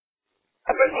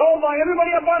been told by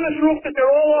everybody up on this roof that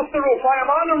they're all off the roof. I am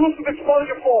on the roof of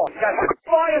Exposure 4. Got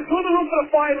fire through the roof of the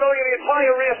fire building in the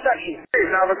entire rear section.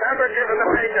 Now remember, given the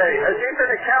payday, has he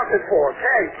been accounted for?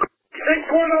 Okay.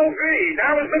 610B.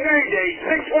 That was the Mayday.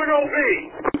 610B.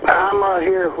 I'm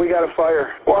here. We got a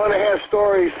fire.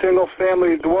 1.5-story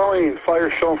single-family dwelling.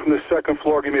 Fire shown from the second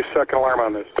floor. Give me a second alarm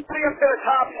on this. Up to the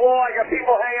top floor. I got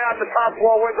people hanging out the top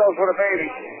floor windows with a baby.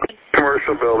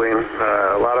 Commercial building.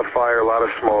 A lot of fire, a lot of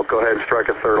smoke. Go ahead and strike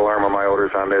a third alarm on my orders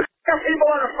on this. Got people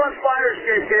on the front fire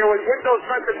escape here with windows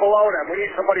centered below them. We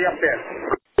need somebody up there.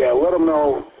 Yeah, let them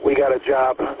know we got a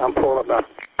job. I'm pulling up now.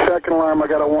 Second alarm, I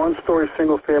got a 1-story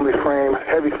single-family frame.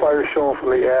 Heavy fire showing from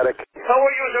the attic. So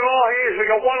we're using all hands. We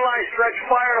got one line stretch,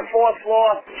 fire on the 4th floor.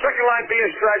 Second line being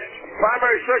stretched.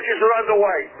 Primary searches are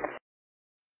underway.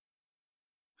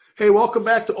 Hey, welcome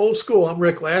back to Old School. I'm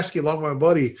Rick Lasky, along with my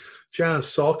buddy John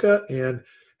Sulka. And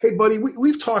hey, buddy,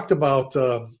 we've talked about,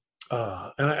 and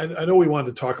I know we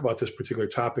wanted to talk about this particular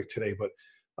topic today, but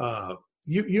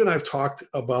you and I have talked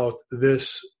about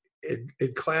this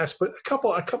in class, but a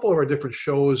couple of our different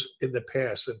shows in the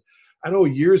past. And I know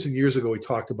years and years ago we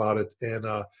talked about it and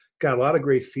got a lot of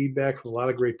great feedback from a lot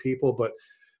of great people. But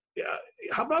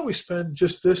how about we spend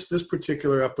just this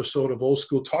particular episode of Old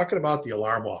School talking about the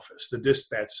alarm office, the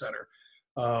dispatch center,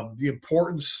 the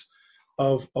importance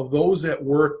of those that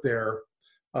work there,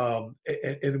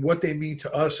 and what they mean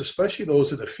to us, especially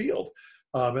those in the field.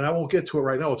 And I won't get to it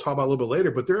right now. We'll talk about it a little bit later.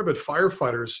 But there have been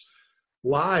firefighters'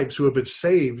 lives who have been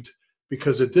saved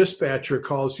because a dispatcher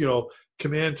calls,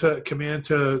 command to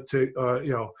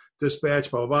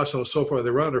dispatch, blah, blah, blah, so on and so forth. They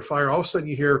run under fire. All of a sudden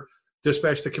you hear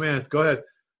dispatch to command. Go ahead.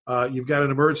 You've got an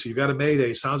emergency. You've got a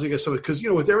Mayday. Sounds like you got something. Because,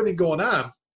 with everything going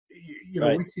on,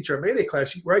 right. We teach our Mayday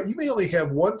class, right? You may only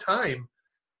have one time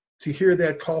to hear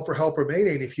that call for help or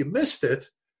Mayday. And if you missed it,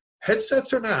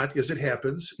 headsets or not, because it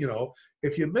happens,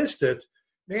 if you missed it,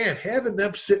 man, having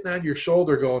them sitting on your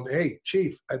shoulder going, hey,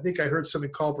 Chief, I think I heard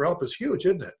somebody call for help is huge,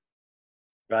 isn't it?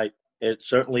 Right. It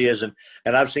certainly is. And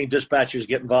I've seen dispatchers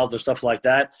get involved in stuff like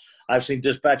that. I've seen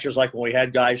dispatchers like when we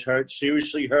had guys hurt,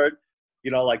 seriously hurt,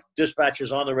 like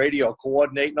dispatchers on the radio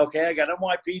coordinating, okay, I got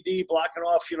NYPD blocking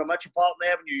off, Metropolitan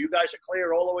Avenue. You guys are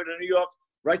clear all the way to New York,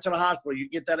 right to the hospital. You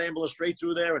get that ambulance straight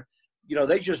through there. And,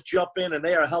 they just jump in and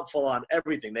they are helpful on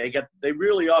everything. They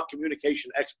really are communication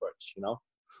experts,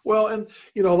 Well, and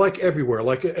like everywhere,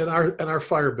 like in our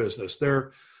fire business,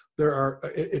 there are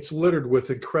it's littered with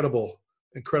incredible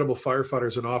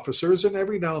firefighters and officers, and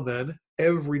every now and then,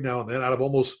 out of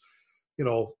almost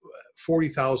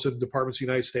 40,000 departments in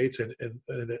the United States and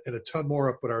a ton more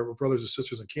up with our brothers and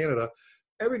sisters in Canada,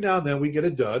 every now and then we get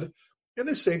a dud. And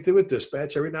the same thing with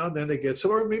dispatch. Every now and then they get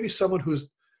someone, or maybe someone who's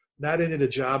not into the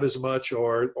job as much,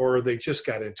 or they just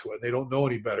got into it and they don't know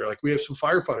any better. Like we have some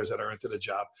firefighters that are into the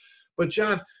job. But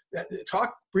John,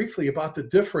 talk briefly about the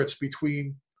difference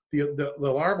between the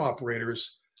alarm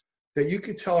operators that you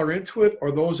can tell are into it,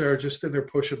 or those that are just in there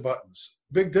pushing buttons.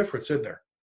 Big difference, isn't there?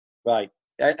 Right.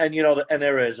 And and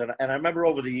there is. And I remember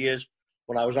over the years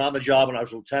when I was on the job, when I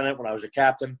was a lieutenant, when I was a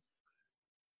captain,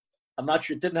 I'm not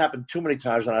sure, it didn't happen too many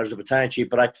times when I was a battalion chief,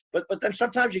 but then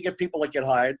sometimes you get people that get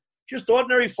hired, just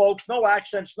ordinary folks, no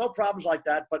accents, no problems like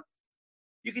that, but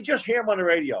you can just hear them on the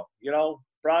radio,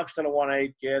 Bronx to the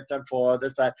 1-8, yeah, 10-4,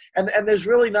 this, that. And there's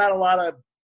really not a lot of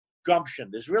gumption.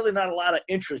 There's really not a lot of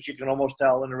interest, you can almost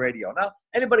tell, in the radio. Now,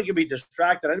 anybody can be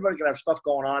distracted. Anybody can have stuff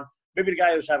going on. Maybe the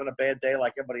guy who's having a bad day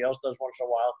like everybody else does once in a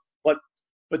while.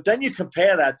 But then you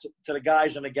compare that to the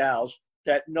guys and the gals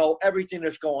that know everything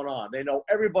that's going on. They know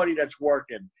everybody that's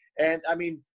working. And,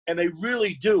 and they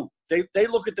really do. They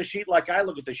look at the sheet like I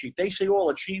look at the sheet. They see all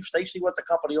the chiefs. They see what the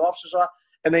company officers are.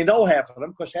 And they know half of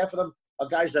them, because half of them are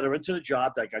guys that are into the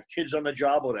job, that got kids on the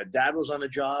job, or their dad was on the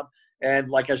job. And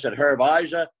like I said, Herb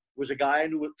Iser was a guy I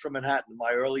knew from Manhattan in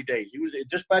my early days. He was a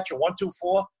dispatcher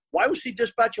 124. Why was he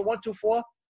dispatcher 124?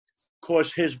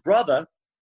 Because his brother,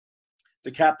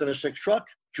 the captain of 6 truck,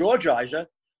 George Iser,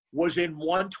 was in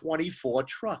 124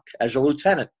 truck as a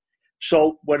lieutenant.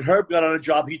 So when Herb got on a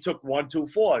job, he took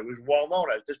 124. He was well known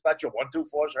as dispatcher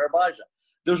 124 is Herb Iser.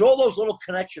 There's all those little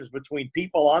connections between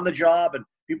people on the job and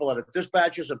people that are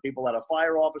dispatchers and people that are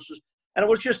fire officers. And it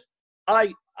was just,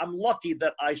 I'm lucky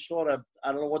that I sort of,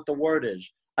 I don't know what the word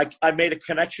is. I made a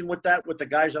connection with that, with the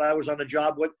guys that I was on the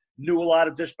job with, knew a lot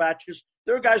of dispatchers.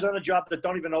 There are guys on the job that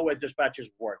don't even know where dispatchers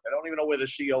work. They don't even know where the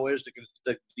CO is,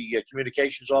 the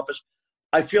communications office.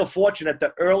 I feel fortunate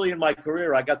that early in my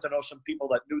career, I got to know some people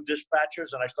that knew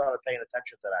dispatchers, and I started paying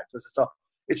attention to that. Because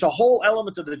it's a whole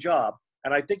element of the job,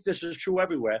 and I think this is true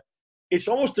everywhere. It's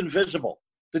almost invisible.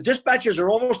 The dispatchers are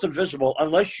almost invisible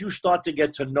unless you start to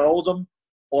get to know them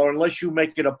or unless you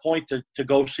make it a point to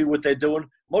go see what they're doing,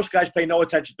 most guys pay no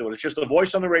attention to it. It's just a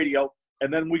voice on the radio,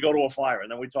 and then we go to a fire,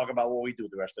 and then we talk about what we do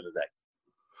the rest of the day.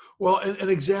 Well, and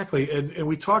exactly, and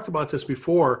we talked about this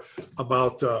before,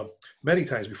 about many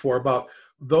times before, about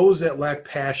those that lack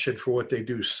passion for what they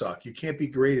do suck. You can't be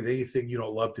great at anything you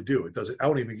don't love to do. It doesn't. I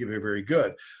won't even give you very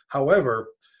good. However,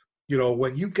 you know,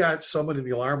 when you've got someone in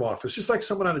the alarm office, just like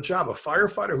someone on a job, a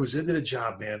firefighter who's into the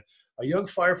job, man, a young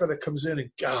firefighter that comes in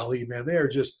and golly, man, they're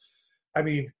just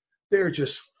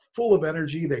full of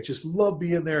energy. They just love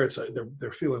being there.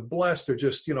 They're feeling blessed. They're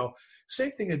just, you know,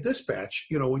 same thing in dispatch.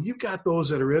 You know, when you've got those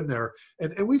that are in there,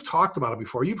 and we've talked about it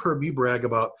before. You've heard me brag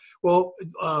about,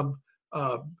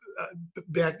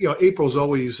 back, you know, April's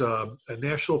always a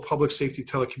National Public Safety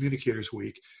Telecommunicators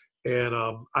Week. And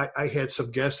I had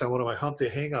some guests on one of my Hump Day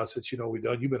Hangouts that, you know, we've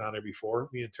done. You've been on there before,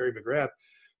 me and Terry McGrath.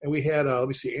 And we had,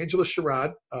 Angela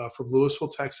Sherrod from Louisville,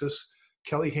 Texas,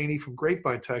 Kelly Haney from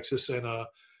Grapevine, Texas, and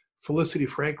Felicity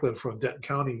Franklin from Denton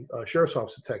County Sheriff's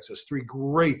Office in Texas. Three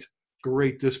great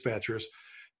dispatchers.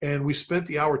 And we spent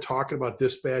the hour talking about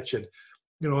dispatch, and,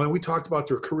 you know, and we talked about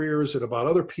their careers and about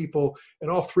other people.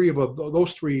 And all three of them,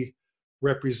 those three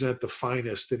represent the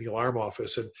finest in the alarm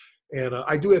office. And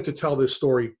I do have to tell this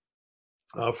story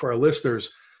for our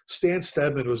listeners. Stan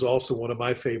Stedman was also one of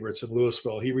my favorites in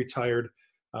Louisville. He retired.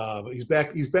 He's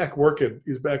back working.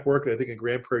 I think in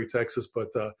Grand Prairie, Texas. But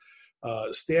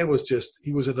Stan was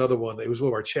he was another one. He was one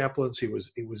of our chaplains. He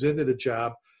was into the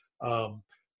job.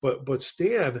 But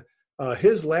Stan,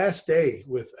 his last day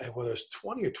with, whether it's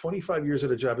 20 or 25 years at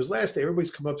the job, his last day, everybody's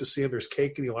come up to see him. There's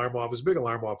cake in the alarm office, big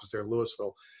alarm office there in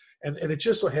Louisville. And it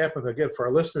just so happened, again, for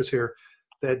our listeners here,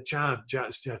 that John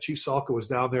Chief Salka was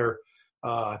down there.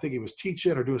 I think he was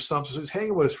teaching or doing something. So he was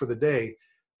hanging with us for the day.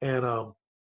 And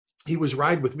he was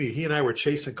riding with me. He and I were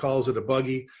chasing calls in a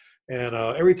buggy. And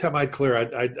every time I'd clear,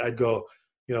 I'd go,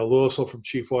 you know, Louisville from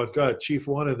Chief 1. God, Chief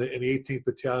 1 and the 18th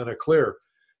Battalion are clear.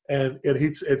 And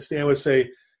Stan would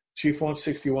say, Chief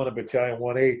 161 and Battalion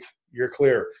 1-8, you're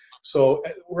clear. So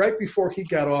right before he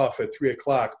got off at 3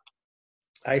 o'clock,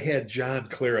 I had John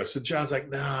clear us. And John's like,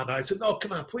 no. I said, no,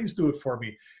 come on, please do it for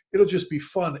me. It'll just be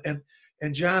fun.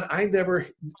 And John, I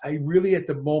really at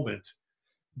the moment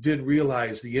didn't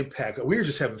realize the impact. We were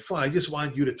just having fun. I just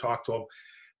wanted you to talk to him.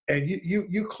 And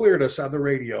you cleared us on the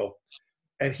radio.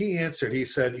 And he answered. He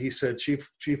said, Chief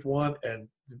 1 and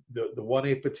the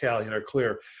 1-8 Battalion are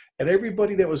clear. And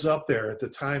everybody that was up there at the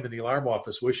time in the alarm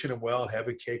office wishing him well and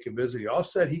having cake and visiting, all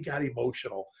said he got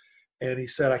emotional. And he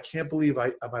said, I can't believe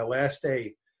on my last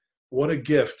day, what a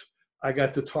gift. I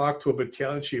got to talk to a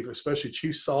battalion chief, especially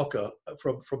Chief Salka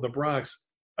from the Bronx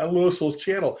on Louisville's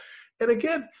channel. And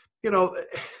again, you know,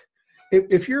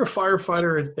 if you're a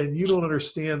firefighter and you don't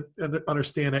understand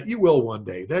that, you will one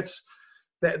day. That's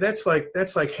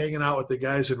like hanging out with the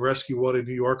guys in Rescue 1 in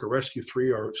New York or Rescue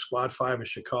 3 or Squad 5 in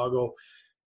Chicago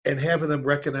and having them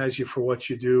recognize you for what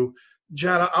you do.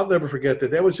 John, I'll never forget that.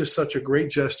 That was just such a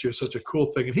great gesture, such a cool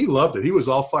thing. And he loved it. He was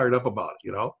all fired up about it,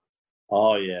 you know?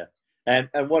 Oh, yeah. And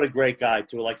what a great guy,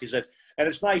 too, like you said. And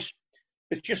it's nice.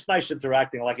 It's just nice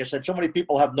interacting. Like I said, so many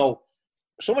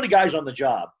guys on the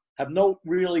job have no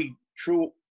really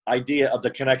true idea of the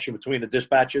connection between the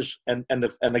dispatchers and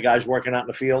the guys working out in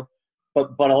the field.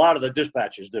 But a lot of the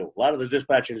dispatchers do. A lot of the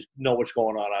dispatchers know what's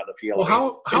going on out in the field.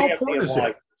 Well, how important is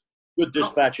that? Good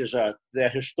dispatchers they're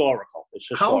historical. It's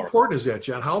historical. How important is that,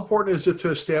 John? How important is it to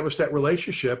establish that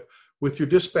relationship with your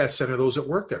dispatch center, those that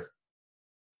work there?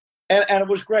 And it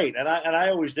was great. And I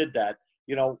always did that.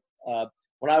 You know,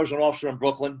 when I was an officer in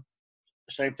Brooklyn,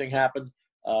 the same thing happened.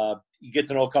 You get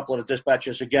to know a couple of the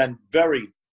dispatchers. Again, very,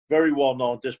 very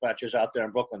well-known dispatchers out there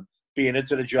in Brooklyn, being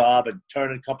into the job and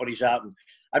turning companies out. And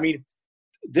I mean,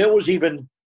 there was even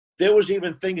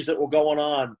things that were going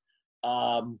on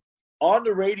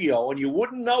the radio, and you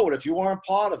wouldn't know it if you weren't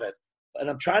part of it. And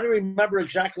I'm trying to remember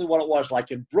exactly what it was.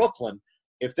 Like in Brooklyn,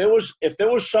 if there was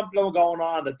something going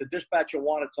on that the dispatcher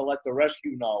wanted to let the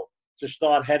rescue know to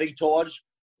start heading towards,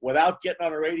 without getting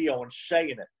on the radio and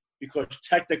saying it, because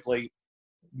technically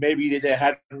maybe they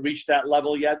hadn't reached that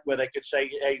level yet where they could say,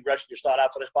 "Hey, rescue, start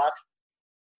out for this box."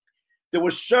 There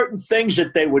were certain things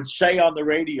that they would say on the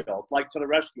radio, like to the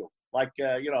rescue, like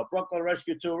Brooklyn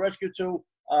Rescue 2,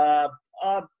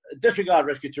 disregard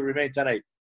Rescue 2, remain 10-8.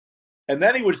 And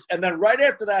then right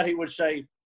after that he would say,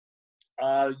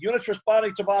 units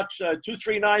responding to box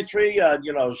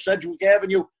 2393, Sedgwick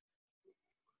Avenue.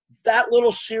 That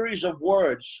little series of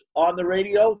words on the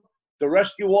radio, the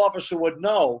rescue officer would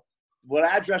know what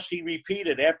address he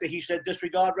repeated. After he said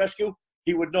disregard rescue,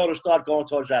 he would know to start going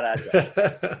towards that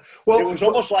address. Well, it was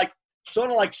almost like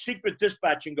sort of like secret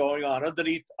dispatching going on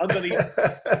underneath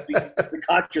the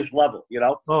conscious level, you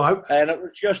know. And it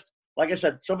was just like I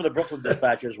said, some of the Brooklyn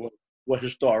dispatchers were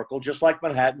historical, just like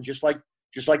Manhattan, just like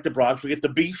the Bronx. We get the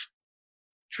beef,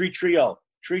 Tree Trio.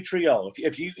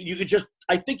 If you could just,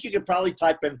 I think you could probably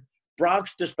type in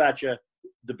Bronx dispatcher,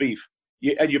 the beef,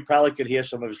 and you probably could hear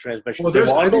some of his transmissions.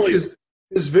 Well, I think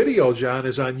his video, John,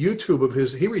 is on YouTube of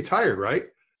his. He retired, right?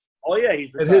 Oh yeah,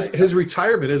 he's retired. And his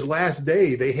retirement, his last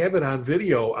day, they have it on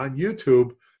video on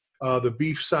YouTube. The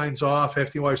beef signs off,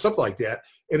 FTY, something like that,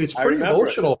 and it's pretty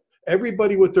emotional.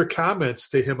 Everybody with their comments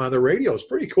to him on the radio is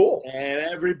pretty cool. And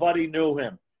everybody knew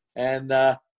him. And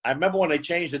I remember when they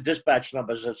changed the dispatch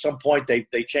numbers. At some point,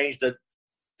 they changed the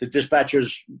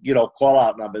dispatchers, you know, call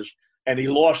out numbers, and he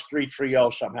lost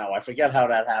 330 somehow. I forget how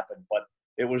that happened, but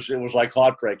it was like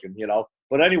heartbreaking, you know.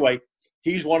 But anyway,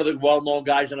 he's one of the well-known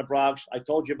guys in the Bronx. I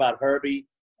told you about Herbie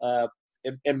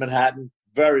in Manhattan,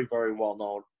 very, very well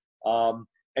known.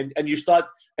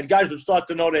 And guys would start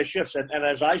to know their shifts. And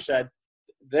as I said,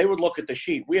 they would look at the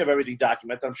sheet. We have everything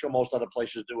documented. I'm sure most other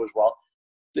places do as well.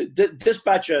 The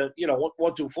dispatcher, you know,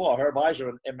 124, Herb Iser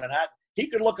in Manhattan, he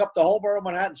could look up the whole borough of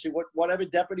Manhattan, see whatever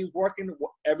deputy was working,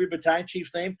 every battalion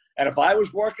chief's name. And if I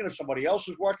was working, if somebody else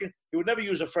was working, he would never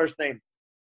use a first name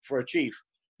for a chief.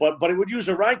 But he would use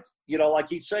a rank, you know, like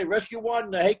he'd say, Rescue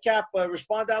 1, hey, Cap,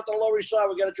 respond out to the Lower East Side.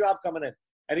 We got a job coming in.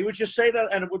 And he would just say that,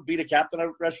 and it would be the captain of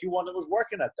Rescue 1 that was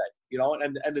working that day, you know,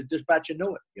 and the dispatcher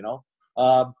knew it, you know.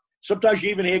 Sometimes you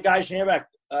even hear guys hear back,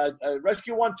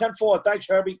 Rescue 1, 10-4, thanks,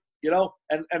 Herbie, you know,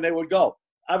 and they would go.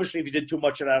 Obviously, if you did too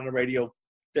much of that on the radio,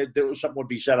 something would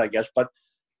be said, I guess. But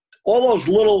all those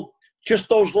little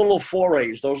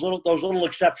forays, those little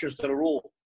exceptions to the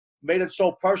rule made it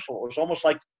so personal. It was almost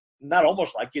like, not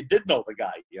almost like, you did know the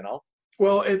guy, you know.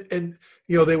 Well, and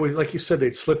you know, they would, like you said,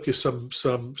 they'd slip you some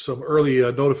early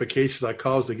notifications on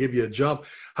calls to give you a jump.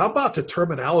 How about the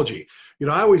terminology? You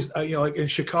know, I always, you know, like in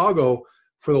Chicago,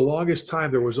 for the longest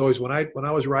time, there was always, when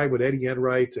I was riding with Eddie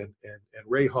Enright and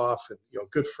Ray Hoff, and, you know,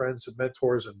 good friends and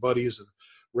mentors and buddies, and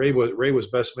Ray was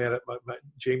best man at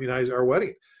Jamie and our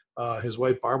wedding. His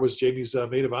wife Barb was Jamie's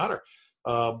maid of honor.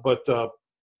 But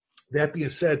that being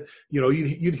said, you know,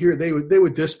 you'd hear they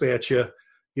would dispatch you,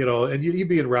 you know, and you'd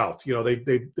be en route. You know,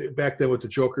 they back then with the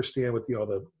Joker stand with,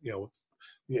 you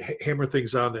hammer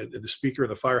things on the speaker in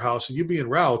the firehouse, and you'd be en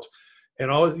route, and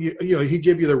all you know, he'd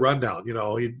give you the rundown. You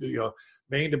know,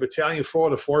 Maine to Battalion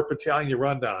 4 to 4th Battalion, you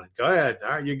run down. Go ahead.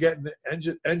 All right, you're getting the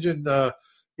engine, engine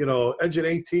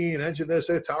 18, engine this,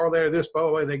 tower there, this, blah,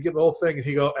 blah, blah. And they give the whole thing.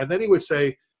 And then he would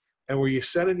say, and were you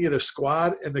sending you the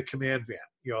squad and the command van?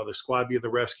 You know, the squad being the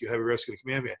rescue, heavy rescue, the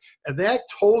command van. And that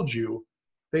told you,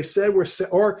 they said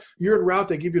or you're en route,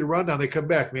 they give you the rundown, they come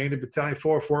back, Maine to Battalion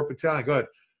 4, 4th Battalion, go ahead.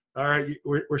 All right,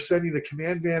 we're sending the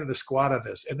command van and the squad on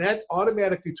this. And that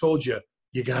automatically told you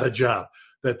got a job.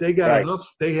 That they got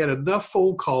enough, they had enough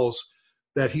phone calls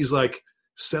that he's like,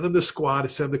 send them the squad,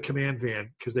 send them the command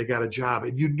van, because they got a job.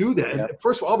 And you knew that. Yep. And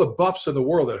first of all the buffs in the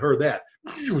world that heard that,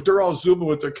 they're all zooming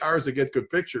with their cars to get good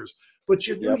pictures. But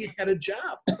you knew you had a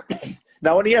job.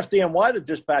 Now, in the FDNY, the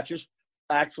dispatchers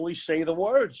actually say the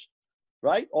words,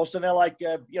 right? Also, they're like,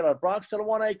 Bronx to the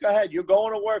 1-8, go ahead. You're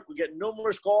going to work. We're getting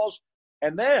numerous calls.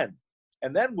 And then,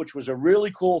 which was a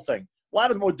really cool thing, a lot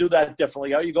of them would do that differently.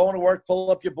 You going to work,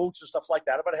 pull up your boots and stuff like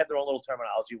that. Everybody had their own little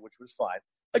terminology, which was fine.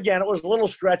 Again, it was a little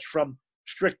stretch from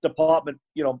strict department,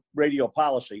 radio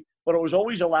policy, but it was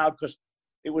always allowed because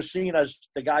it was seen as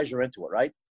the guys are into it,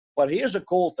 right? But here's the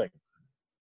cool thing.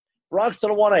 Bronx to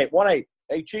the 1-8.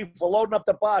 Hey, Chief, we're loading up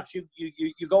the box.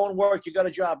 You go and work. You got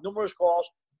a job. Numerous calls.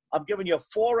 I'm giving you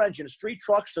 4 engines, 3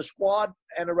 trucks, the squad,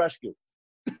 and a rescue.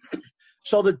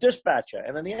 So the dispatcher,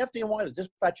 and in the FDNY, the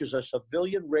dispatchers are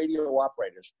civilian radio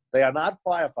operators. They are not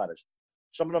firefighters.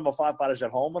 Some of them are firefighters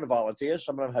at home and volunteers.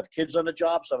 Some of them have kids on the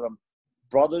job. Some of them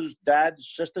brothers,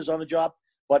 dads, sisters on the job.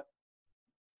 But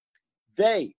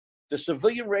the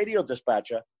civilian radio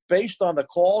dispatcher, based on the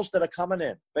calls that are coming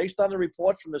in, based on the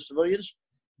reports from the civilians,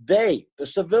 the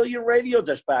civilian radio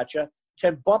dispatcher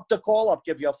can bump the call up,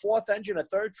 give you a 4th engine, a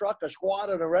 3rd truck, a squad,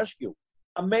 and a rescue.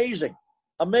 Amazing.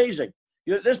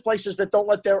 There's places that don't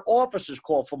let their officers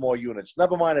call for more units,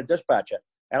 never mind a dispatcher.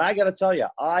 And I got to tell you,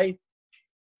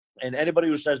 and anybody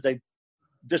who says they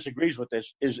disagrees with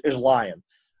this is lying.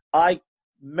 I,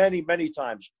 many, many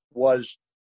times was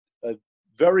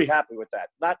very happy with that.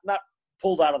 Not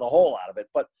pulled out of the hole out of it,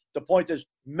 but the point is,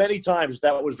 many times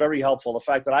that was very helpful. The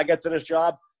fact that I get to this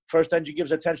job, first engine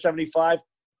gives a 1075,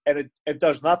 and it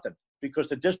does nothing because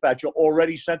the dispatcher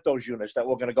already sent those units that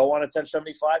were going to go on a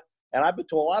 1075. And I've been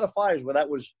to a lot of fires where that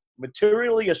was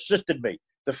materially assisted me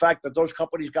the fact that those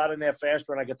companies got in there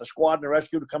faster and I get the squad and the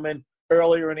rescue to come in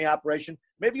earlier in the operation,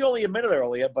 maybe only a minute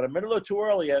earlier, but a minute or two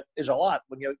earlier is a lot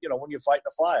when when you're fighting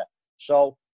a fire.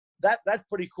 So that's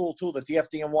pretty cool too, that the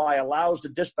FDNY allows the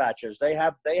dispatchers. They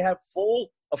have full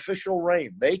official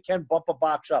reign. They can bump a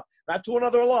box up, not to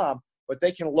another alarm, but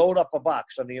they can load up a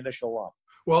box on the initial alarm.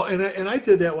 Well, and I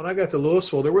did that when I got to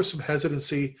Louisville. There was some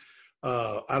hesitancy.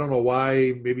 I don't know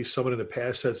why. Maybe someone in the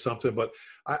past said something, but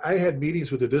I had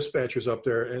meetings with the dispatchers up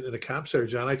there in the comp center,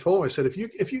 John. I told them, I said, if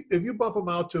you bump them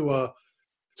out to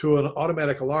an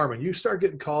automatic alarm and you start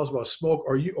getting calls about smoke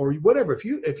or whatever, if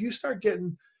you start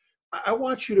getting, I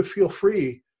want you to feel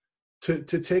free to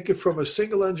take it from a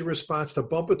single engine response to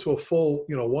bump it to a full,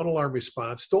 one alarm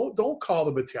response. Don't call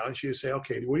the battalion. You say,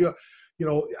 okay,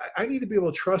 I need to be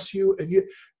able to trust you,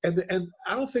 and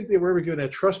I don't think they were ever given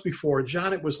that trust before. And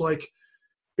John, it was like,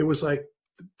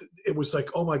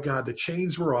 oh my God, the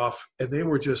chains were off, and they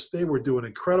were doing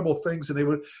incredible things.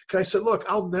 And I said, look,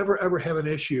 I'll never ever have an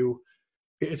issue.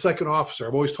 It's like an officer.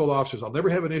 I've always told officers, I'll never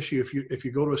have an issue if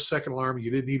you go to a second alarm and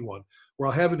you didn't need one. Where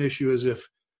I'll have an issue is if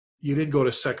you didn't go to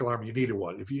a second alarm and you needed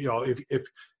one. If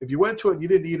you went to it and you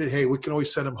didn't need it, hey, we can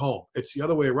always send them home. It's the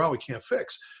other way around. We can't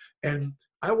fix. And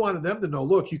I wanted them to know,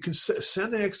 look, you can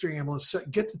send an extra ambulance,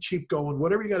 get the chief going,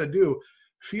 whatever you got to do,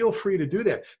 feel free to do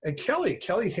that. And Kelly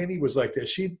Henney was like that.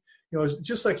 She,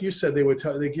 just like you said,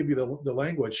 they give you the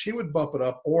language. She would bump it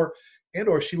up, or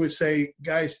she would say,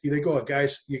 guys, you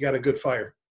got a good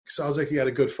fire. Sounds like you got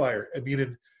a good fire. I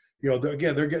mean,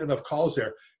 again, they're getting enough calls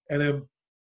there. And then,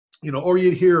 or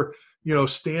you'd hear,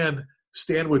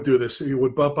 Stan would do this. He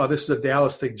would bump out. This is a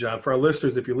Dallas thing, John. For our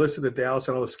listeners, if you listen to Dallas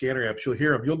on all the scanner apps, you'll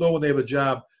hear them. You'll know when they have a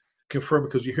job confirmed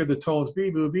because you hear the tones,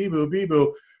 bee-boo, bee-boo,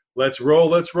 bee-boo. Let's roll.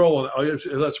 Let's roll now.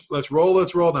 Let's roll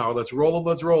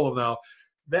them now.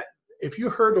 That if you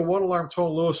heard the one alarm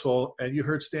tone Louisville and you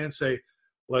heard Stan say,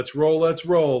 let's roll,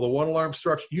 the one alarm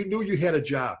structure, you knew you had a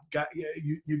job.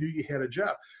 You knew you had a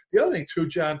job. The other thing too,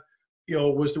 John,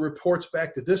 was the reports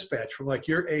back to dispatch from like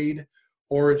your aide,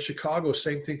 or in Chicago,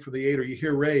 same thing for the aide, or you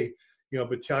hear Ray,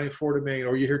 Battalion 4 to Maine,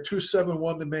 or you hear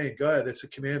 271 to Maine. Go ahead, that's a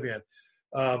command van.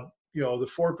 The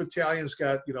 4th Battalion's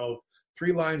got,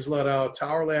 3 lines let out,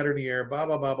 tower ladder in the air, blah,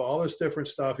 blah, blah, blah, all this different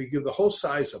stuff. You give the whole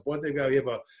size of what they've got. You have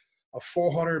a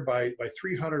 400 by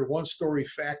 300 one-story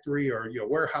factory or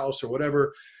warehouse or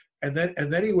whatever. And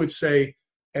then he would say,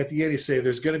 at the end, he'd say,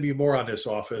 there's going to be more on this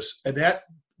office. And that,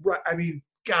 I mean,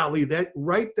 golly, that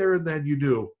right there and then you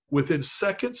knew within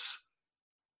seconds,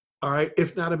 all right,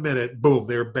 if not a minute, boom,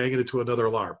 they were banging it to another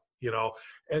alarm,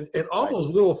 and all those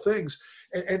little things.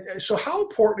 And so how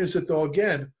important is it, though,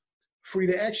 again, for you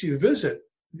to actually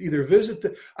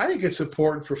I think it's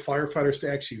important for firefighters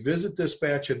to actually visit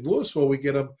dispatch. In Louisville, we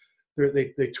get them,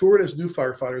 they tour it as new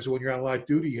firefighters. And when you're on live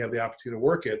duty, you have the opportunity to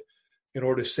work it in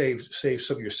order to save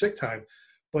some of your sick time.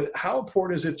 But how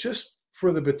important is it just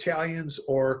for the battalions,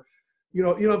 or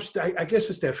I guess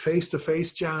it's that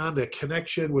face-to-face, John, that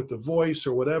connection with the voice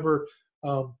or whatever.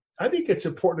 I think it's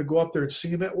important to go up there and see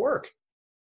them at work.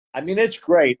 I mean, it's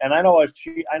great. And I know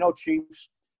chiefs,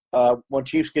 when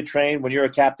chiefs get trained, when you're a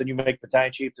captain, you make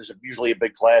battalion chief, there's usually a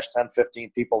big class, 10,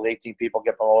 15 people, 18 people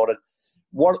get promoted.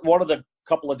 One of the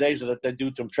couple of days that they do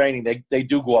some training, they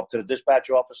do go up to the dispatch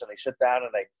office and they sit down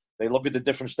and they look at the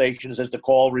different stations. There's the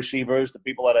call receivers, the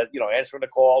people that are, answering the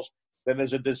calls. Then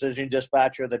there's a decision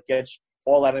dispatcher that gets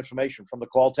all that information from the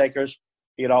call takers,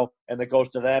 and that goes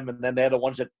to them. And then they're the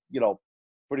ones that,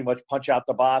 pretty much punch out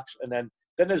the box. And then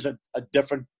there's a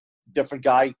different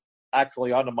guy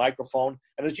actually on the microphone.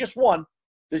 And there's just one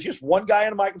guy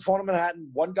on the microphone in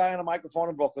Manhattan, one guy on the microphone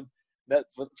in Brooklyn. That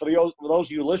for those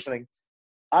of you listening,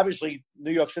 obviously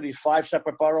New York City is 5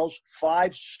 separate boroughs,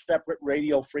 5 separate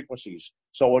radio frequencies.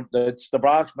 So it's the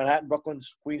Bronx, Manhattan, Brooklyn,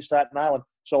 Queens, Staten Island.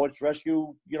 So it's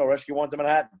Rescue 1 to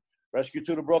Manhattan, Rescue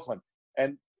 2 to Brooklyn.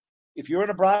 And if you're in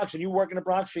the Bronx and you work in the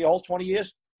Bronx for your whole 20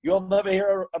 years, you'll never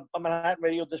hear a Manhattan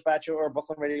radio dispatcher or a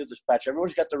Brooklyn radio dispatcher.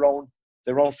 Everyone's got their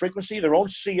own frequency, their own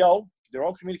CO, their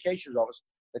own communications office.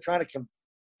 They're trying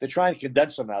to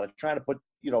condense them now. They're trying to put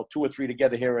 2 or 3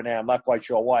 together here and there. I'm not quite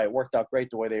sure why. It worked out great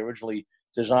the way they originally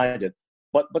designed it.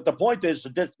 But the point is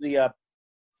the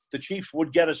chiefs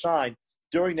would get assigned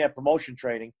during their promotion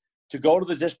training to go to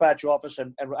the dispatch office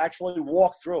and actually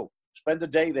walk through, spend the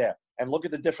day there, and look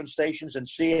at the different stations and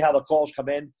see how the calls come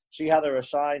in, see how they're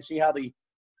assigned, see how the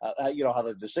how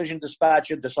the decision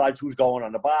dispatcher decides who's going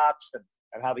on the box,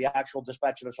 and how the actual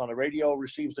dispatcher that's on the radio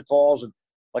receives the calls. And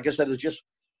like I said, there's just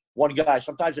one guy.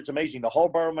 Sometimes it's amazing. The whole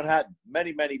borough of Manhattan,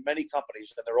 many, many, many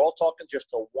companies, and they're all talking just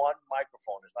to one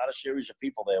microphone. There's not a series of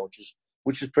people there, which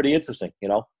is pretty interesting,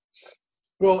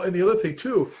 Well, and the other thing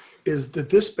too is the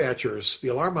dispatchers, the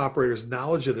alarm operators'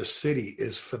 knowledge of the city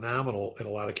is phenomenal in a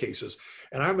lot of cases.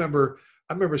 And I remember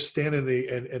standing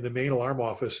in the main alarm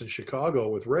office in Chicago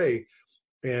with Ray,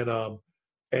 and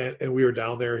we were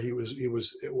down there. He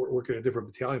was working in a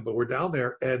different battalion, but we're down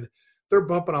there, and they're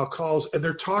bumping out calls, and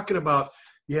they're talking about,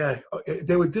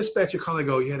 they would dispatch a call and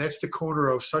go, yeah, that's the corner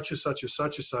of such and such and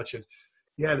such and such, and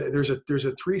yeah, there's a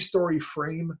 3-story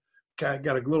frame. Got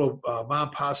a little mom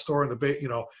and pop store in the bay,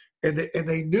 and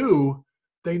they knew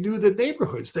the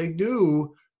neighborhoods. They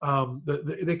knew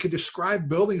they could describe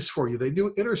buildings for you. They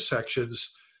knew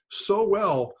intersections so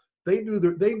well. They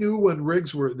knew when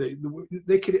rigs were.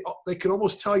 They could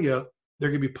almost tell you they're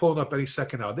going to be pulling up any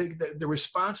second now. The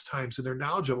response times and their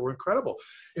knowledge of it were incredible.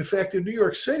 In fact, in New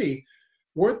York City,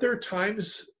 weren't there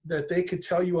times that they could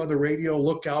tell you on the radio,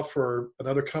 look out for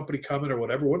another company coming or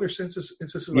whatever? Weren't there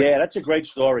instances like that? That's a great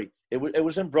story. It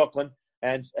was in Brooklyn,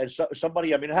 and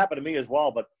somebody, I mean, it happened to me as well,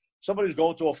 but somebody was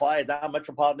going to a fire down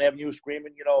Metropolitan Avenue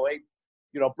screaming, hey,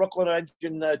 Brooklyn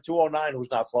Engine 209, who's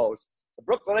now closed.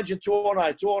 Brooklyn Engine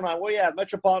 209, where you at?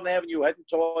 Metropolitan Avenue, heading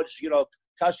towards,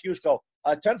 Kosciuszko.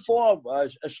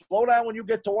 10-4, slow down when you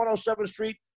get to 107th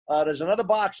Street. There's another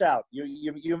box out.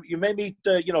 You may meet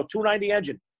 290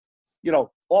 Engine.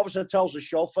 Officer tells the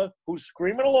chauffeur, who's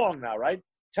screaming along now, right?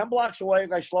 10 blocks away,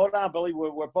 guy, slow down, Billy.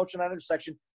 We're approaching that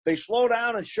intersection. They slow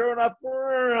down, and sure enough,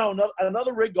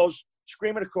 another rig goes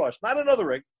screaming across. Not another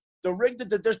rig. The rig that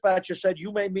the dispatcher said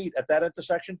you may meet at that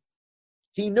intersection.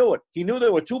 He knew it. He knew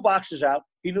there were 2 boxes out.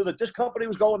 He knew that this company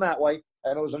was going that way,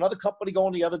 and there was another company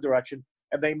going the other direction,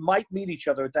 and they might meet each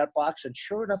other at that box. And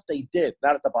sure enough, they did.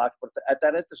 Not at the box, but at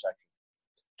that intersection.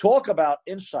 Talk about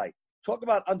insight. Talk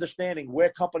about understanding where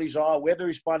companies are, where they're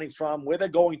responding from, where they're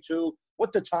going to,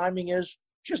 what the timing is.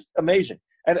 Just amazing.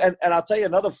 And I'll tell you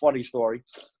another funny story.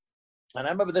 And I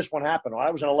remember this one happened when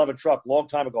I was in an 11 truck a long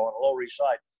time ago on the Lower East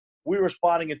Side. We were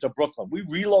responding into Brooklyn. We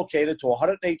relocated to a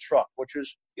 108 truck, which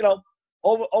was,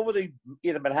 over the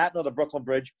either Manhattan or the Brooklyn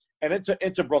Bridge, and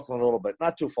into Brooklyn a little bit,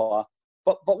 not too far.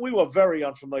 But we were very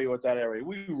unfamiliar with that area.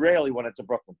 We rarely went into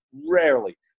Brooklyn.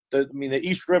 Rarely. The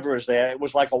East River is there. It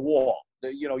was like a wall.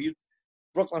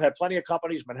 Brooklyn had plenty of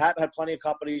companies. Manhattan had plenty of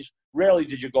companies. Rarely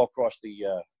did you go across the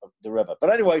river. But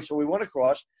anyway, so we went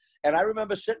across, and I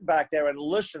remember sitting back there and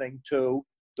listening to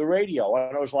the radio.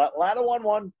 And it was ladder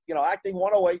 11, acting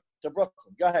 108 to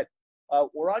Brooklyn. Go ahead.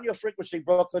 We're on your frequency,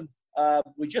 Brooklyn.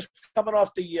 We're just coming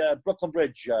off the Brooklyn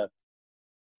Bridge. Where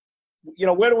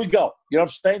do we go? You know what I'm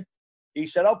saying? He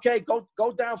said, okay, go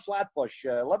down Flatbush.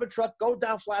 11 truck, go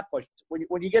down Flatbush.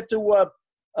 When you get to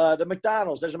the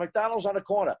McDonald's, there's a McDonald's on the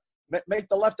corner. Make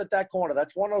the left at that corner.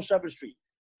 That's 107th Street.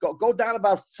 Go down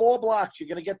about 4 blocks. You're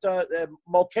going to get the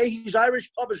Mulcahy's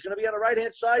Irish Pub is going to be on the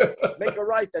right-hand side. Make a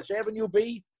right. That's Avenue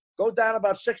B. Go down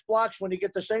about 6 blocks. When you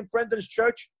get to St. Brendan's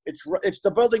Church, it's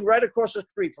the building right across the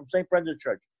street from St. Brendan's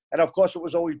Church. And, of course, it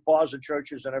was always bars and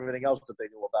churches and everything else that they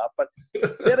knew about. But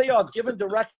there they are, giving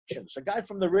directions. A guy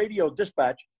from the radio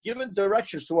dispatch giving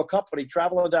directions to a company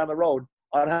traveling down the road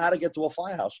on how to get to a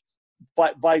firehouse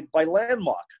by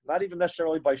landmark, not even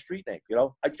necessarily by street name.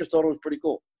 I just thought it was pretty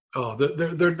cool. Oh,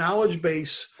 their knowledge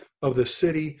base of the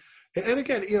city. And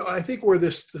again, I think where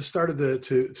this started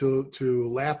to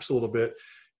lapse a little bit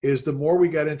is the more we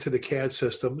got into the CAD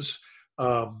systems.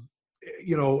 At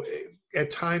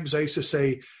times I used to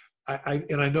say,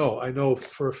 I know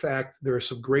for a fact there are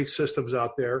some great systems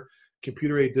out there.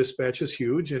 Computer-aided dispatch is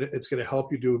huge, and it's going to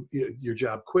help you do your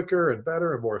job quicker and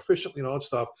better and more efficiently and all that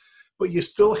stuff. But you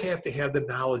still have to have the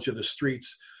knowledge of the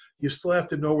streets. You still have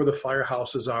to know where the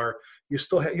firehouses are. You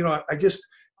still have,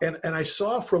 I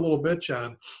saw for a little bit,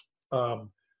 John,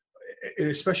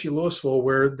 especially Louisville,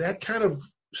 where that kind of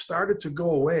started to go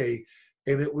away.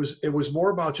 And it was more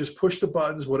about just push the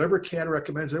buttons, whatever CAD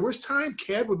recommends. There was time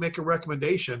CAD would make a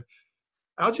recommendation.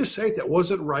 I'll just say that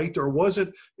wasn't right, or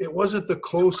it wasn't the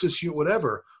closest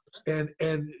whatever. And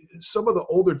some of the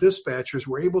older dispatchers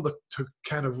were able to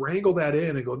kind of wrangle that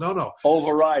in and go, no.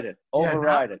 Override it.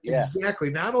 Yeah. Exactly.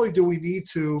 Not only do we need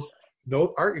to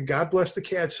know, and God bless the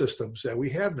CAD systems that we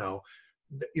have now,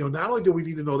 not only do we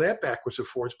need to know that backwards and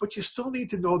forwards, but you still need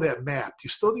to know that map. You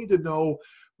still need to know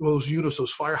those units,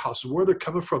 those firehouses, where they're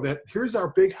coming from. That here's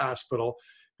our big hospital.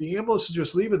 The ambulance is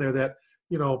just leaving there. That,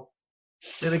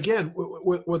 and again,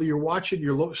 whether you're watching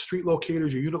your street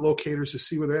locators, your unit locators to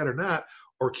see where they're at or not,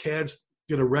 or CAD's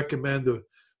going to recommend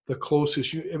the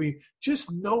closest.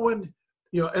 Just knowing,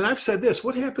 and I've said this,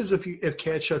 what happens if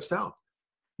CAD shuts down?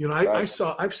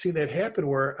 I've seen that happen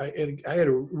where I had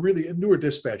a really newer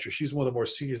dispatcher. She's one of the more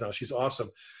seniors now. She's awesome.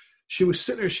 She was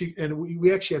sitting there.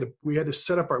 We actually had to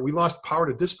set up we lost power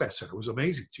to dispatch center. It was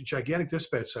amazing. It's a gigantic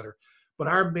dispatch center. But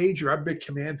our big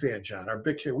command van, John,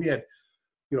 we had,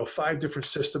 5 different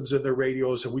systems in their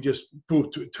radios, and we just boom,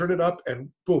 turn it up, and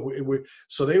boom.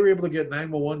 So they were able to get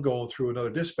 911 going through another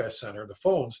dispatch center, the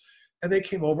phones, and they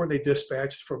came over and they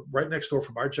dispatched from right next door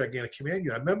from our gigantic command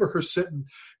unit. I remember her sitting,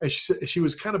 and she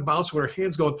was kind of bouncing with her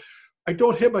hands going, I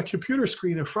don't hit my computer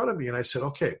screen in front of me. And I said,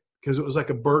 okay, because it was like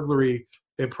a burglary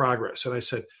in progress. And I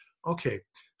said, okay,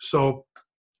 so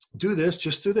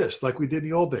just do this, like we did in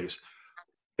the old days.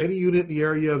 Any unit in the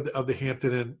area of the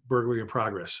Hampton Inn burglary in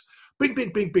progress. Bing,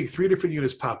 bing, bing, bing. 3 different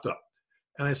units popped up.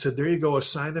 And I said, there you go,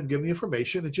 assign them, give them the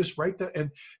information, and just write that.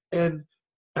 And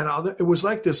it was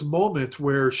like this moment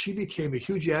where she became a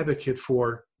huge advocate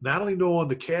for not only knowing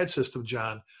the CAD system,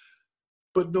 John,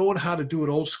 but knowing how to do it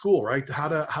old school, right? How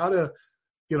to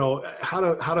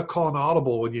call an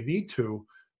audible when you need to,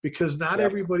 because not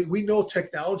everybody, we know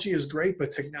technology is great,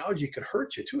 but technology can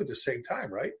hurt you too at the same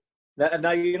time, right? Now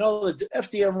the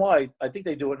FDNY, I think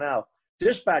they do it now.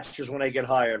 Dispatchers, when they get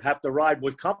hired, have to ride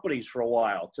with companies for a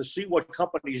while to see what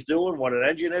companies do and what an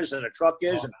engine is and a truck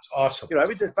is. That's awesome.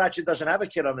 Every dispatcher doesn't have a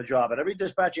kid on the job, and every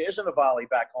dispatcher isn't a volley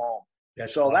back home.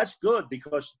 That's good,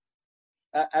 because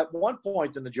at one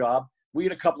point in the job, we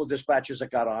had a couple of dispatchers that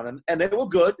got on, and they were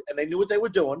good, and they knew what they were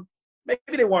doing.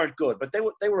 Maybe they weren't good, but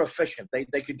they were efficient.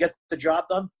 They could get the job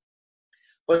done.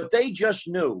 But they just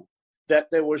knew that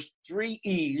there was 3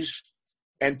 E's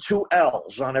and 2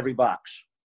 L's on every box.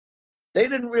 They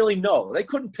didn't really know. They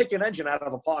couldn't pick an engine out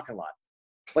of a parking lot.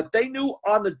 But they knew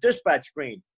on the dispatch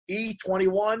screen,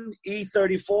 E21,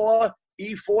 E34,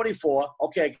 E44.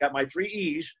 Okay, got my 3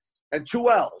 E's and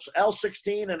 2 L's,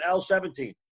 L16 and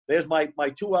L17. There's my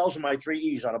 2 L's and my 3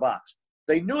 E's on a box.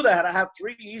 They knew they had to have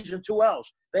 3 E's and 2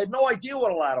 L's. They had no idea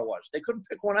what a ladder was. They couldn't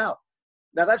pick one out.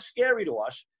 Now, that's scary to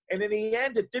us. And in the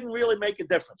end, it didn't really make a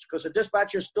difference, because the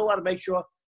dispatcher still had to make sure.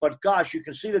 But, gosh, you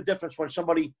can see the difference when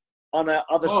somebody on the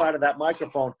other side of that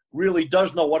microphone really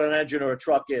does know what an engine or a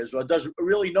truck is, or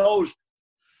really knows.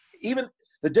 Even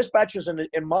the dispatchers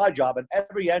in my job, and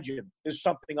every engine is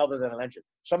something other than an engine.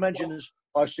 Some engines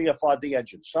are CFRD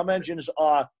engines. Some engines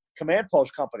are command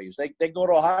post companies. They go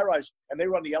to a high-rise, and they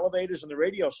run the elevators and the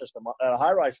radio system at a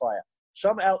high-rise fire.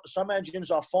 Some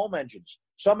engines are foam engines.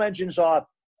 Some engines are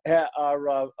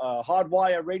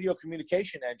hardwire radio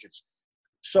communication engines.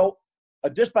 So a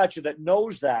dispatcher that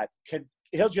knows that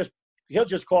he'll just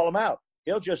call them out.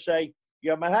 He'll just say,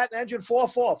 Manhattan engine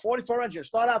 44 engine.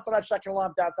 Start out for that second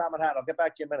alarm downtown Manhattan. I'll get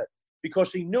back to you in a minute.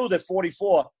 Because he knew that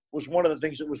 44 was one of the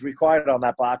things that was required on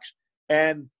that box,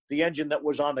 and the engine that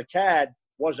was on the CAD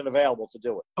wasn't available to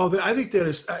do it. Oh, I think that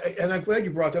is, and I'm glad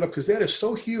you brought that up, because that is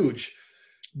so huge.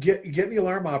 Getting the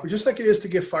alarm operator, just like it is to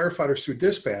get firefighters through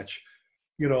dispatch,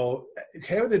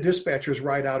 having the dispatchers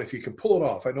ride out, if you can pull it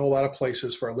off. I know a lot of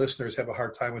places for our listeners have a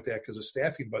hard time with that because of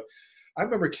staffing, but I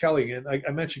remember Kelly, and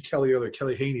I mentioned Kelly earlier,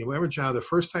 Kelly Haney. I remember, John, the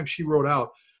first time she rode out,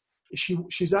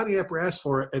 she's on the apparatus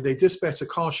floor, and they dispatched a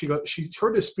call. She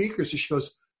heard the speakers, and she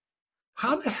goes,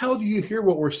 how the hell do you hear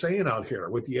what we're saying out here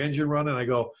with the engine running? I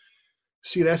go,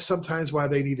 see, that's sometimes why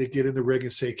they need to get in the rig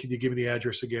and say, can you give me the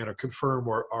address again, or confirm,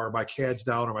 or my CAD's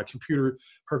down, or my computer,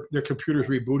 their computer's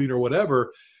rebooting, or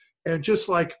whatever. And just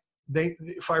like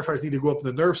firefighters need to go up in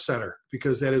the nerve center,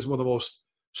 because that is one of the most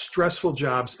stressful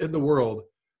jobs in the world,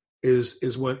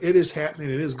 is when it is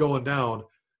happening, it is going down,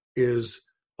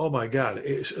 oh my God.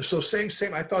 So same.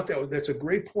 I thought that's a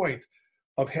great point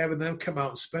of having them come out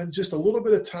and spend just a little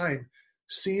bit of time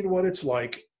seeing what it's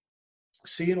like,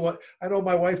 I know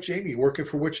my wife, Jamie, working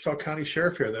for Wichita County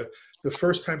Sheriff here, the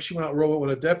first time she went out and rolled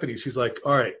with a deputies, he's like,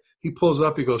 all right, he pulls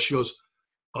up, she goes,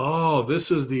 oh,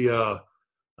 this is the, I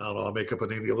don't know, I'll make up a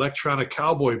name, the Electronic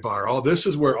Cowboy Bar. Oh, this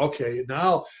is where, okay,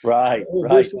 now. Right,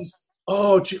 right. This is,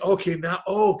 okay, now,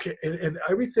 okay. And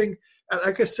everything,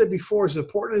 like I said before, as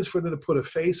important as for them to put a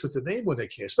face with the name when they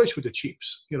can, especially with the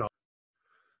chiefs,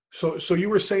 So you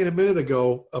were saying a minute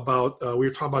ago about, we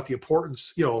were talking about the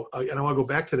importance, and I want to go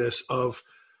back to this of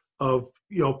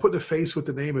putting a face with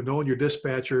the name and knowing your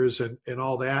dispatchers and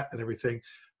all that and everything.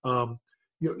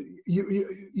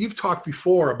 You've talked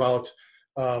before about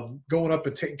going up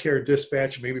and taking care of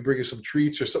dispatch and maybe bringing some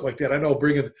treats or something like that. I know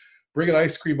bringing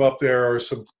ice cream up there or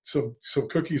some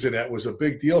cookies in that was a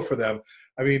big deal for them.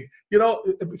 I mean,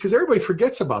 because everybody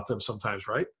forgets about them sometimes,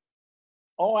 right?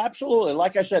 Oh, absolutely.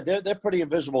 Like I said, they're pretty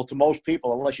invisible to most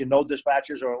people unless you know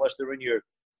dispatchers or unless they're in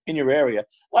your area.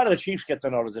 A lot of the chiefs get to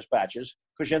know the dispatchers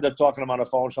because you end up talking to them on the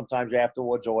phone sometimes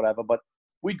afterwards or whatever. But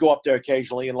we'd go up there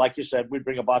occasionally, and like you said, we'd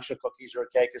bring a box of cookies or a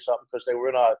cake or something because they were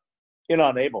in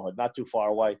our neighborhood, not too far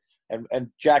away. And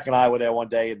Jack and I were there one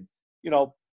day, and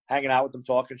hanging out with them,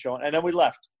 talking, showing, and then we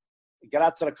left. We got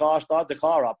out to the car, started the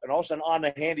car up, and all of a sudden on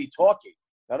the handy talkie.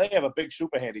 Now, they have a big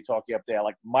super handy-talkie up there,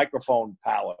 like microphone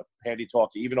power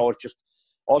handy-talkie, even though it's just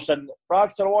all of a sudden,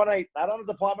 Bronx to the 1-8, not on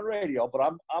the department radio, but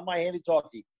I'm on my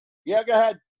handy-talkie. Yeah, go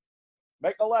ahead.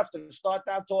 Make a left and start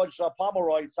down towards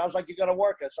Pomeroy. Sounds like you got to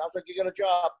work it. Sounds like you got a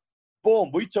job.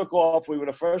 Boom, we took off. We were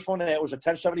the first one there. It was a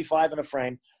 1075 in a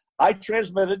frame. I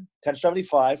transmitted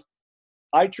 1075.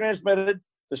 I transmitted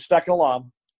the second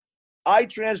alarm. I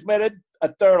transmitted a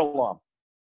third alarm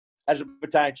as a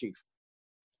battalion chief.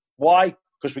 Why?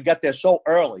 Because we got there so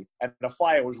early, and the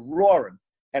fire was roaring,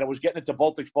 and it was getting into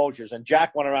both exposures. And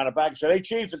Jack went around the back and said, "Hey,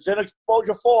 Chief, it's in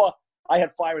exposure 4. I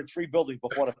had fire in 3 buildings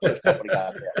before the first company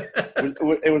got there.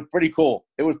 It was pretty cool.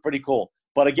 It was pretty cool.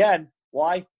 But again,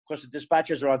 why? Because the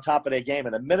dispatchers are on top of their game.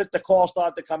 And the minute the call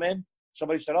started to come in,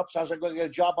 somebody said, "Oh, sounds like we're going to get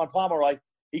a job on Pomeroy."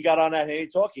 He got on that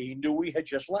handy-talkie. He knew we had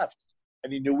just left,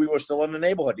 and he knew we were still in the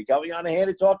neighborhood. He got me on the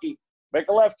handy-talkie. "Make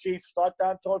a left, Chief. Start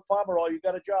down toward Pomeroy. You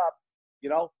got a job." You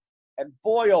know? And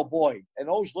boy, oh boy, and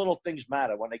those little things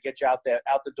matter when they get you out there,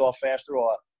 out the door faster,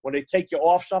 or when they take you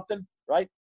off something, right?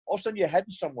 All of a sudden you're heading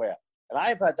somewhere. And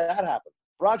I've had that happen.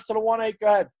 Bronx to the 1-8, go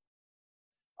ahead.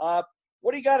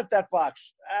 What do you got at that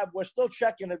box? We're still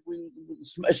checking it.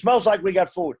 It smells like we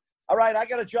got food. All right, I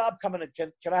got a job coming in.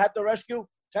 Can I have the rescue?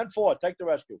 10-4, take the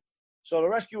rescue. So the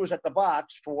rescue was at the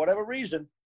box for whatever reason.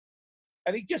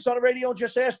 And he gets on the radio and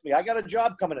just asked me, "I got a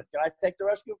job coming in. Can I take the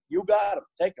rescue?" "You got him.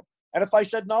 Take him." And if I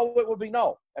said no, it would be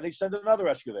no. And he sent another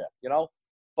rescue there, you know.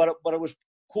 But it was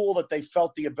cool that they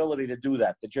felt the ability to do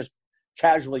that, to just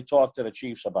casually talk to the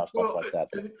chiefs about stuff like that.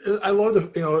 I love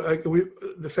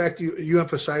the fact you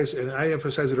emphasize, and I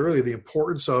emphasized it earlier, the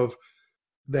importance of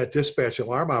that dispatch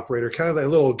alarm operator, kind of that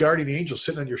little guardian angel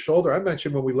sitting on your shoulder. I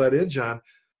mentioned when we let in, John,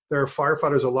 there are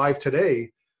firefighters alive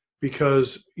today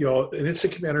because, you know, an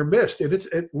incident commander missed.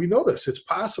 And we know this. It's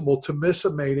possible to miss a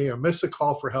mayday or miss a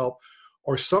call for help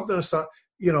or something,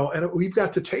 you know, and we've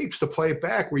got the tapes to play it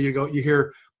back where you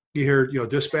hear, you know,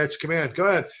 dispatch command, "Go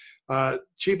ahead,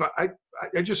 Chief, I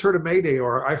just heard a mayday,"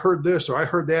 or "I heard this," or "I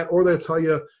heard that," or they'll tell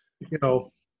you, you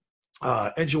know,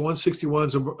 engine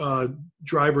 161's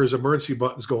driver's emergency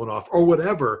button's going off or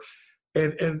whatever.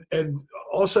 And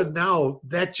all of a sudden now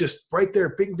that just right there,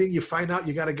 bing, bing, you find out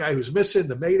you got a guy who's missing,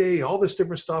 the mayday, all this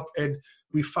different stuff. And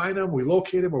we find him, we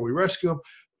locate him, or we rescue him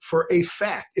for a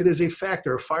fact. It is a fact.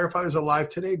 There are firefighters alive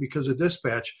today because of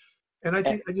dispatch. And I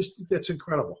just think that's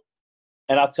incredible.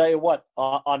 And I'll tell you what,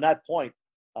 on that point,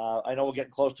 I know we're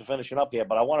getting close to finishing up here,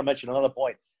 but I want to mention another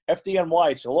point.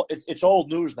 FDNY, it's old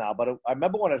news now, but I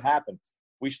remember when it happened,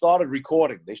 we started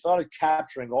recording. They started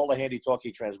capturing all the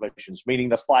handy-talkie transmissions, meaning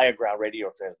the fireground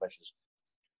radio transmissions,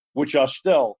 which are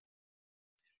still,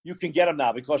 you can get them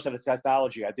now because of the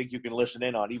technology. I think you can listen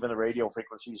in on even the radio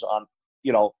frequencies on,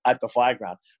 you know, at the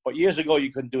fireground. But years ago,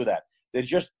 you couldn't do that. They're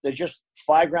just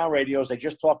fireground radios. They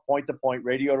just talk point-to-point,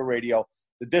 radio to radio.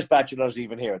 The dispatcher doesn't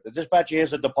even hear it. The dispatcher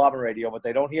hears the department radio, but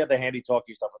they don't hear the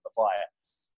handy-talkie stuff at the fire.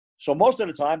 So most of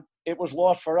the time, it was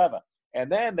lost forever. And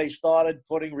then they started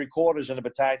putting recorders in the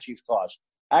battalion chief's cars.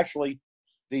 Actually,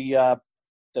 the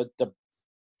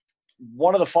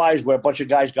one of the fires where a bunch of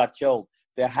guys got killed,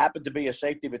 there happened to be a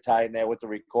safety battalion there with the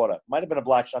recorder. Might have been a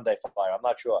Black Sunday fire. I'm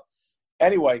not sure.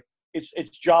 Anyway,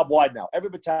 it's job-wide now. Every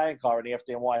battalion car in the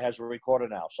FDNY has a recorder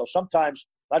now. So sometimes,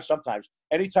 not sometimes,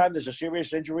 anytime there's a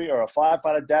serious injury or a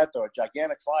firefighter death or a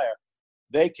gigantic fire,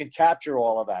 they can capture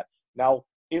all of that. Now,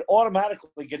 it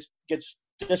automatically gets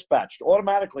dispatched.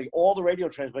 Automatically, all the radio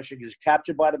transmission is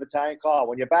captured by the battalion car.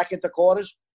 When you're back into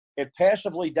quarters, it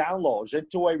passively downloads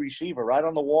into a receiver right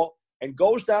on the wall and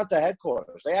goes down to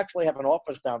headquarters. They actually have an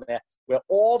office down there where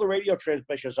all the radio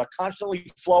transmissions are constantly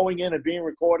flowing in and being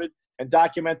recorded and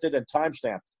documented and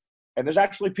timestamped. And there's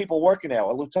actually people working there.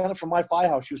 A lieutenant from my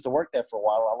firehouse used to work there for a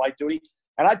while on light duty.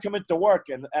 And I'd come into work,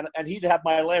 and he'd have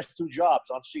my last 2 jobs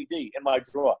on CD in my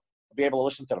drawer to be able to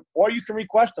listen to them. Or you can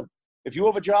request them. If you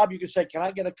have a job, you can say, "Can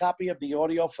I get a copy of the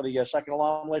audio for the second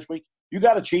alarm last week?" You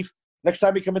got it, Chief. Next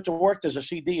time you come into work, there's a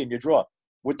CD in your drawer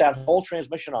with that whole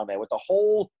transmission on there, with the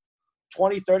whole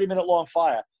 20, 30-minute long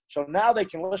fire. So now they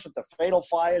can listen to fatal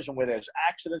fires and where there's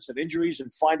accidents and injuries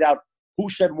and find out who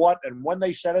said what and when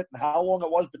they said it and how long it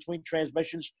was between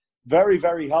transmissions. Very,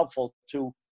 very helpful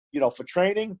to, you know, for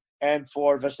training and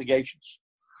for investigations.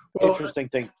 Well, interesting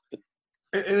thing.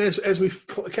 And as we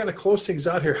kind of close things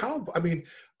out here,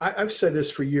 I've said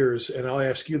this for years, and I'll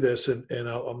ask you this, and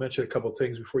I'll mention a couple of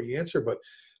things before you answer, but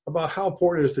about how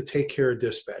important it is to take care of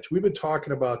dispatch. We've been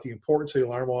talking about the importance of the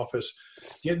alarm office,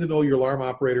 getting to know your alarm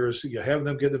operators, having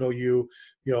them get to know you,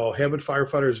 having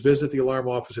firefighters visit the alarm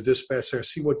office and dispatch center,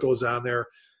 see what goes on there,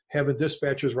 having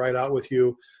dispatchers ride out with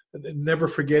you, and never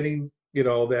forgetting,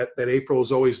 that April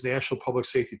is always National Public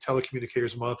Safety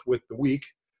Telecommunicators Month with the week.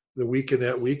 the week in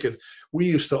that week. And we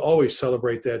used to always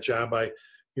celebrate that, John, by,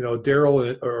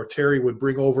 Daryl or Terry would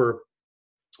bring over,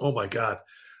 oh my God.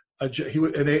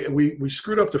 We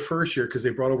screwed up the first year because they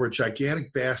brought over a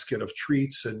gigantic basket of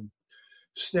treats and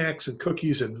snacks and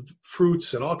cookies and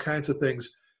fruits and all kinds of things.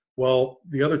 Well,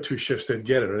 the other two shifts didn't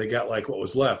get it, or they got like what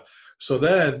was left. So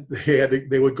then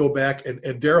they would go back, and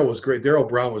Daryl was great. Daryl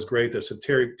Brown was great. This, and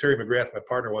Terry McGrath, my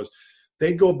partner, was.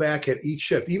 They'd go back at each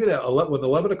shift. Even when the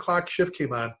 11 o'clock shift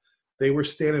came on, they were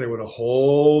standing there with a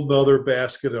whole nother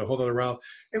basket and a whole nother round.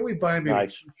 And we'd buy them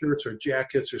shirts or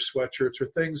jackets or sweatshirts or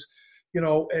things,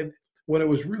 and when it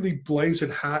was really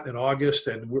blazing hot in August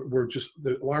and we're just,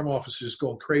 the alarm office is just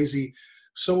going crazy,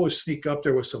 someone would sneak up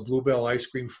there with some Bluebell ice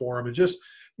cream for them, and just,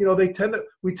 we tend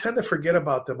to forget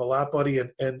about them a lot, buddy.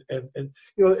 And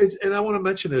I want to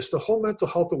mention this, the whole mental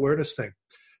health awareness thing.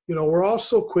 We're all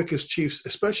so quick as Chiefs,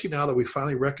 especially now that we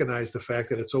finally recognize the fact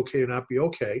that it's okay to not be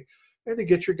okay, and to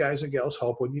get your guys and gals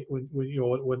help when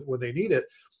they need it.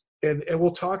 And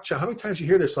we'll talk, John. How many times you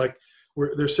hear this? Like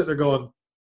they're sitting there going,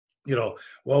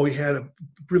 well, we had a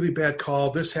really bad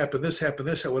call. This happened,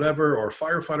 whatever, or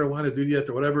firefighter line of duty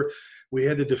or whatever. We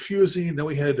had the diffusing, then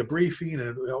we had a debriefing,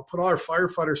 and put all our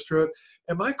firefighters through it.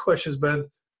 And my question has been,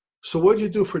 so what did you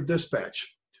do for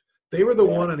dispatch? They were the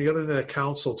one on the other end of the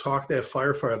council talked to that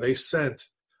firefighter. They sent,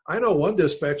 I know one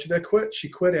dispatcher that quit. She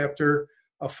quit after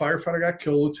a firefighter got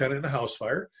killed, lieutenant, in a house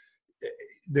fire.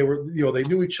 They were, they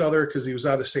knew each other because he was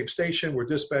out of the same station where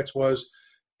dispatch was,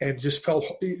 and just felt,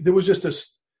 there was just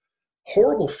this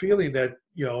horrible feeling that,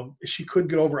 she couldn't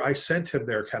get over, I sent him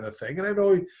there kind of thing. And I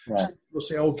know people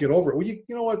say, oh, get over it. Well, you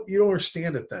know what? You don't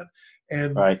understand it then.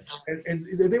 And, and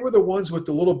they were the ones with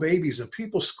the little babies and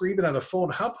people screaming on the phone.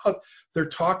 How about they're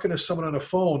talking to someone on the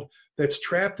phone that's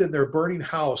trapped in their burning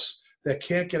house that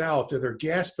can't get out, and they're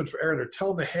gasping for air, and they're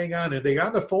telling them to hang on, and they're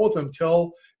on the phone with them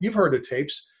till, you've heard the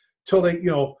tapes, till they,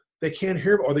 they can't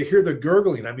hear, or they hear the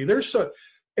gurgling. I mean,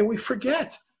 and we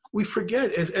forget,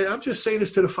 and I'm just saying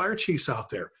this to the fire chiefs out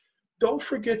there. Don't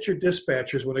forget your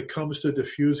dispatchers when it comes to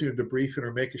diffusing or debriefing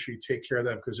or making sure you take care of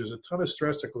them, because there's a ton of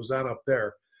stress that goes on up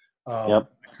there. When it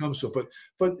comes to it.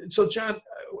 But so, John,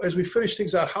 as we finish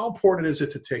things out, how important is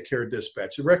it to take care of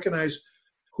dispatch, to recognize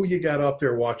who you got up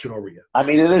there watching over you? I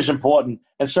mean, it is important,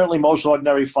 and certainly most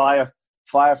ordinary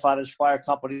firefighters, fire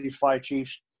companies, fire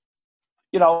chiefs,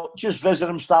 just visit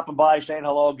them, stopping by, saying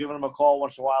hello, giving them a call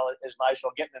once in a while is nice, or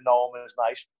getting to know them is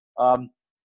nice.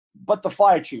 But the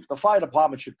fire chief, the fire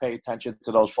department should pay attention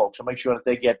to those folks and make sure that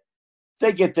they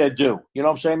get their due. You know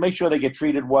what I'm saying? Make sure they get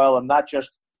treated well, and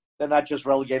they're not just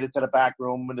relegated to the back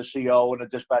room and the CO and the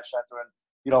dispatch center and,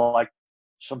 like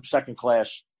some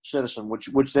second-class citizen,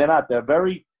 which they're not. They're a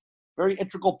very, very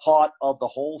integral part of the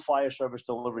whole fire service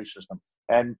delivery system.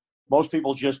 And most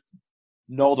people just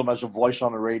know them as a voice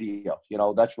on the radio.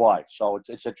 That's why. So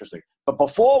it's interesting. But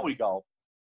before we go,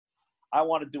 I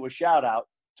want to do a shout-out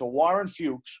to Warren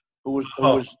Fuchs, who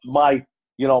was my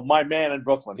my man in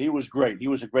Brooklyn. He was great. He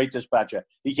was a great dispatcher.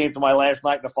 He came to my last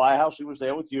night in the firehouse. He was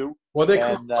there with you. Well, they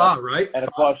call him right? And,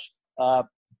 of course,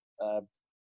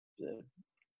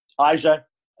 Isa,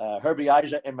 Herbie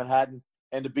Isa in Manhattan,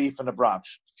 and the Beef in the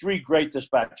Bronx. 3 great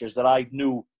dispatchers that I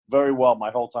knew very well my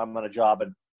whole time on the job,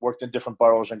 and worked in different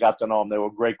boroughs and got to know them. They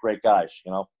were great, great guys,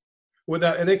 With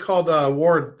that, and they called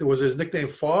Warren, was his nickname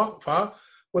Fa?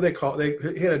 What they call?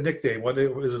 He had a nickname. What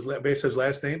was his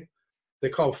last name? They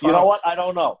call him Fa. You know what? I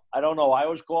don't know. I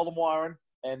always called him Warren,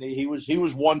 and he was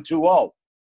 120,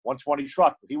 120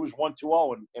 truck. He was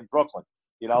 120 in Brooklyn.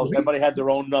 Everybody had their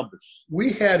own numbers.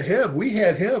 We had him.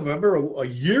 Remember,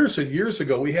 years and years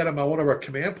ago, we had him on one of our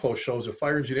command post shows of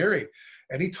fire engineering,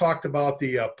 and he talked about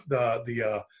the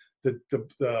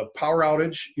power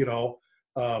outage,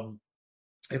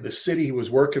 in the city he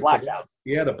was working. Blackout.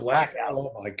 The blackout.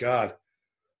 Oh my God.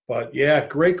 But yeah,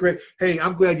 great. Hey,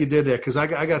 I'm glad you did that, because I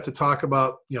got to talk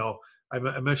about, I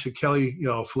mentioned Kelly,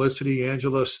 Felicity,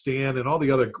 Angela, Stan, and all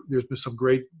the other. There's been some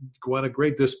great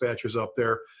dispatchers up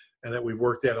there, and that we've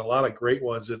worked at, a lot of great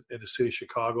ones in the city of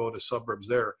Chicago and the suburbs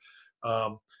there.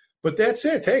 But that's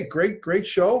it. Hey, great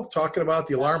show talking about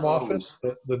the alarm office,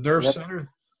 the nerve center,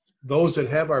 those that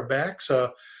have our backs.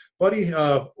 Buddy,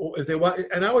 if they want,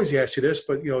 and I always ask you this,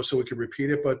 but so we can repeat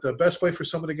it. But the best way for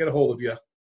someone to get a hold of you.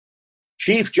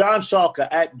 Chief John Salka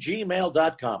at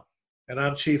gmail.com. And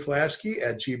I'm Chief Lasky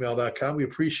at gmail.com. We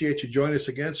appreciate you joining us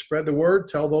again. Spread the word.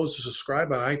 Tell those to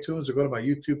subscribe on iTunes, or go to my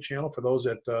YouTube channel for those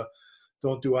that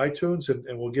don't do iTunes,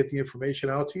 and we'll get the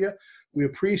information out to you. We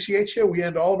appreciate you. We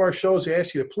end all of our shows. I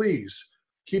ask you to please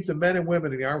keep the men and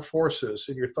women in the armed forces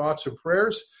in your thoughts and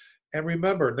prayers. And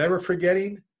remember, never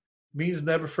forgetting means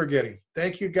never forgetting.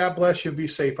 Thank you. God bless you. Be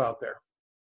safe out there.